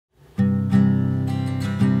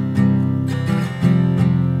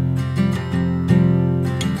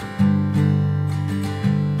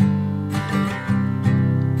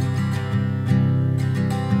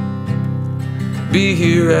Be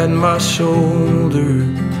here at my shoulder,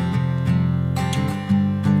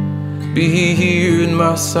 be here at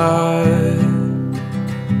my side.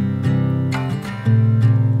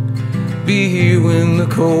 Be here when the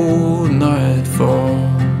cold night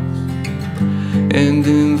falls and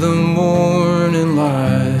in the morning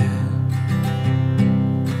light.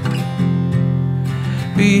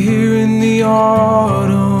 Be here in the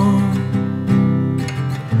autumn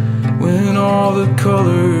when all the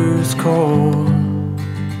colors call.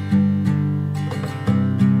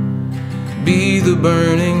 Be the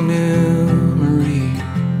burning memory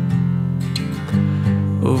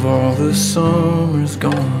of all the summers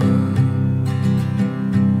gone.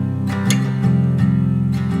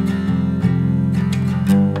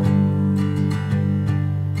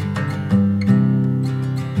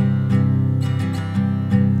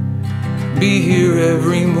 Be here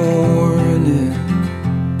every morning,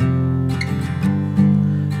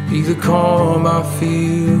 be the calm I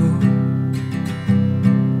feel,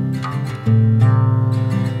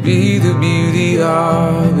 be the beauty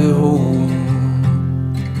I behold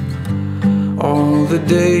all the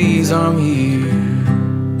days I'm here.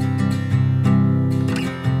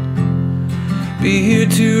 Be here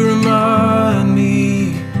to remind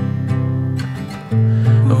me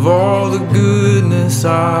of all the goodness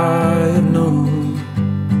I've known.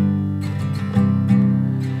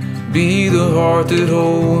 Be the heart that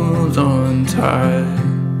holds on tight,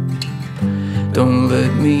 don't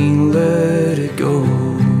let me let it go.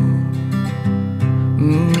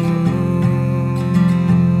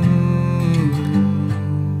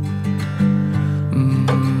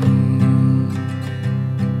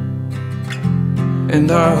 And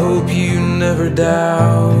I hope you never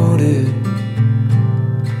doubt it,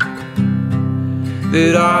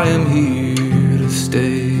 that I am here to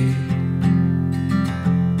stay,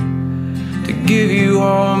 to give you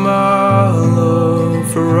all my love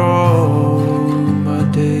for all my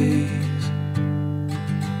days.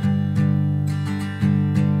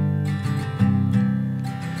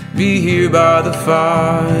 Be here by the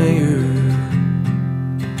fire,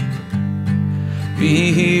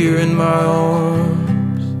 be here in my arms,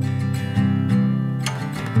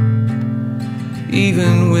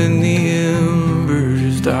 even when the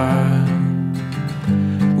embers die,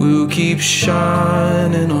 we'll keep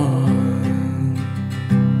shining on.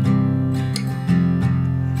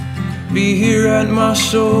 Be here at my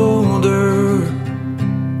shoulder,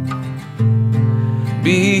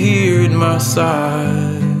 be here at my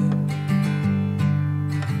side.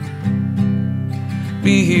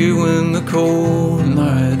 Be here when the cold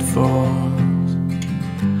night falls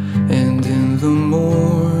and in the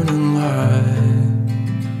morning light.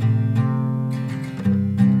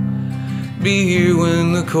 Be here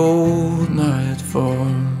when the cold night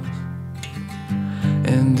falls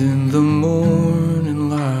and in the morning